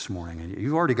already this morning, and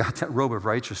you've already got that robe of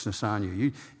righteousness on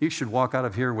you, you should walk out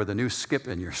of here with a new skip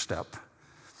in your step.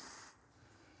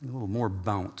 A little more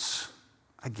bounce.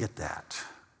 I get that.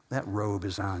 That robe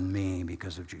is on me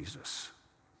because of Jesus.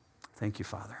 Thank you,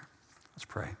 Father. Let's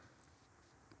pray.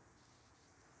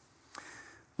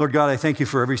 Lord God, I thank you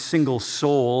for every single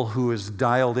soul who is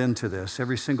dialed into this,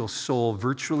 every single soul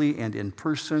virtually and in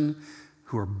person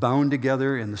who are bound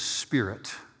together in the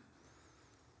Spirit.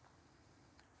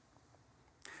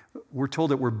 We're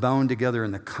told that we're bound together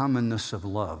in the commonness of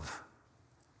love.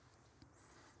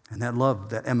 And that love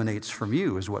that emanates from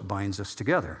you is what binds us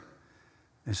together.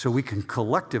 And so we can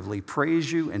collectively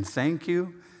praise you and thank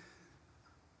you,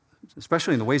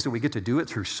 especially in the ways that we get to do it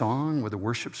through song with the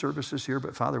worship services here.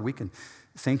 But Father, we can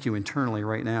thank you internally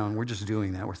right now, and we're just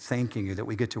doing that. We're thanking you that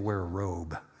we get to wear a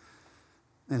robe.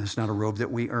 And it's not a robe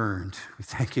that we earned. We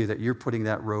thank you that you're putting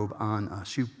that robe on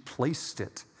us. You placed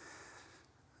it,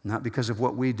 not because of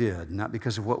what we did, not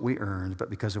because of what we earned, but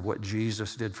because of what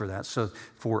Jesus did for that, so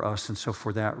for us. And so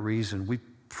for that reason, we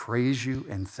praise you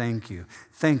and thank you.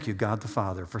 Thank you, God the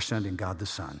Father, for sending God the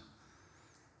Son.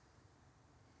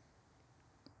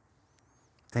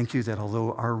 Thank you that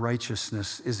although our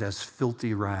righteousness is as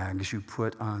filthy rags, you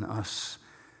put on us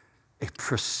a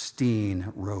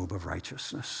pristine robe of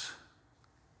righteousness.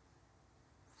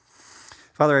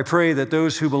 Father, I pray that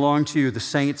those who belong to you, the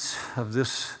saints of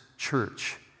this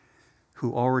church,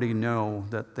 who already know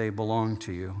that they belong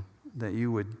to you, that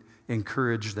you would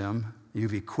encourage them.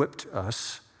 You've equipped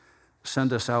us.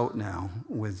 Send us out now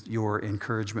with your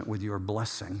encouragement, with your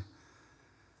blessing.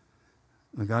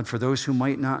 And God, for those who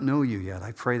might not know you yet,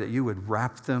 I pray that you would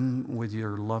wrap them with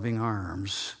your loving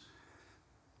arms,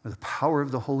 with the power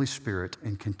of the Holy Spirit,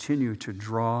 and continue to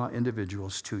draw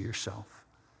individuals to yourself.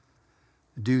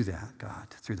 Do that, God,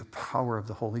 through the power of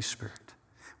the Holy Spirit.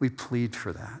 We plead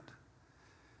for that.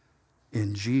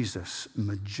 In Jesus'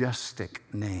 majestic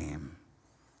name.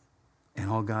 And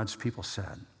all God's people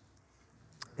said,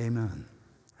 amen.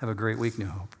 Have a great week, New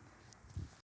Hope.